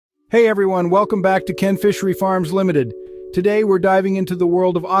Hey everyone, welcome back to Ken Fishery Farms Limited. Today we're diving into the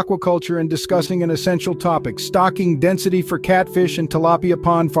world of aquaculture and discussing an essential topic, stocking density for catfish and tilapia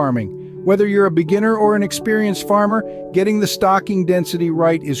pond farming. Whether you're a beginner or an experienced farmer, getting the stocking density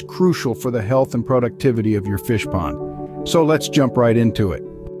right is crucial for the health and productivity of your fish pond. So let's jump right into it.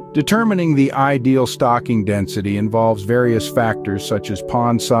 Determining the ideal stocking density involves various factors such as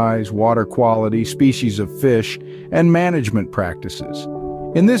pond size, water quality, species of fish, and management practices.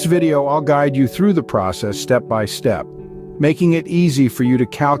 In this video, I'll guide you through the process step by step, making it easy for you to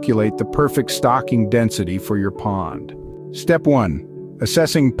calculate the perfect stocking density for your pond. Step 1.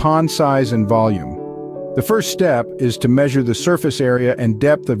 Assessing pond size and volume. The first step is to measure the surface area and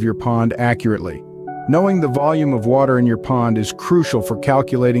depth of your pond accurately. Knowing the volume of water in your pond is crucial for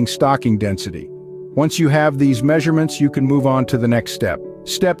calculating stocking density. Once you have these measurements, you can move on to the next step.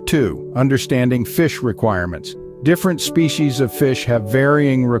 Step 2. Understanding fish requirements. Different species of fish have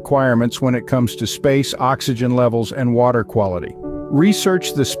varying requirements when it comes to space, oxygen levels, and water quality.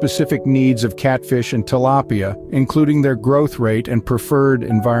 Research the specific needs of catfish and tilapia, including their growth rate and preferred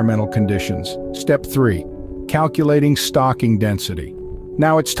environmental conditions. Step 3. Calculating stocking density.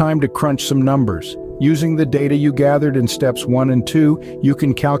 Now it's time to crunch some numbers. Using the data you gathered in steps 1 and 2, you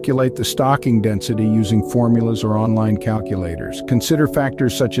can calculate the stocking density using formulas or online calculators. Consider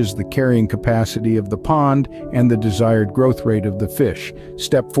factors such as the carrying capacity of the pond and the desired growth rate of the fish.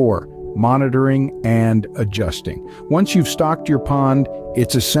 Step 4. Monitoring and adjusting. Once you've stocked your pond,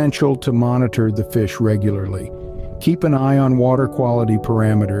 it's essential to monitor the fish regularly. Keep an eye on water quality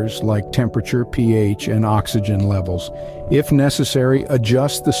parameters like temperature, pH, and oxygen levels. If necessary,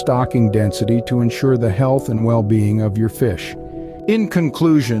 adjust the stocking density to ensure the health and well-being of your fish. In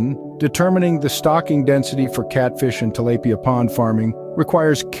conclusion, determining the stocking density for catfish and tilapia pond farming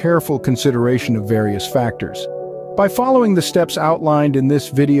requires careful consideration of various factors. By following the steps outlined in this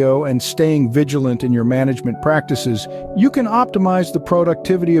video and staying vigilant in your management practices, you can optimize the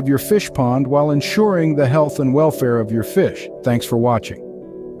productivity of your fish pond while ensuring the health and welfare of your fish. Thanks for watching.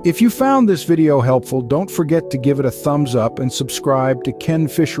 If you found this video helpful, don't forget to give it a thumbs up and subscribe to Ken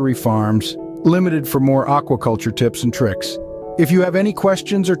Fishery Farms Limited for more aquaculture tips and tricks. If you have any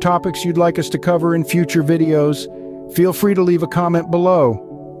questions or topics you'd like us to cover in future videos, feel free to leave a comment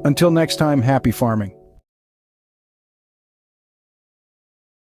below. Until next time, happy farming.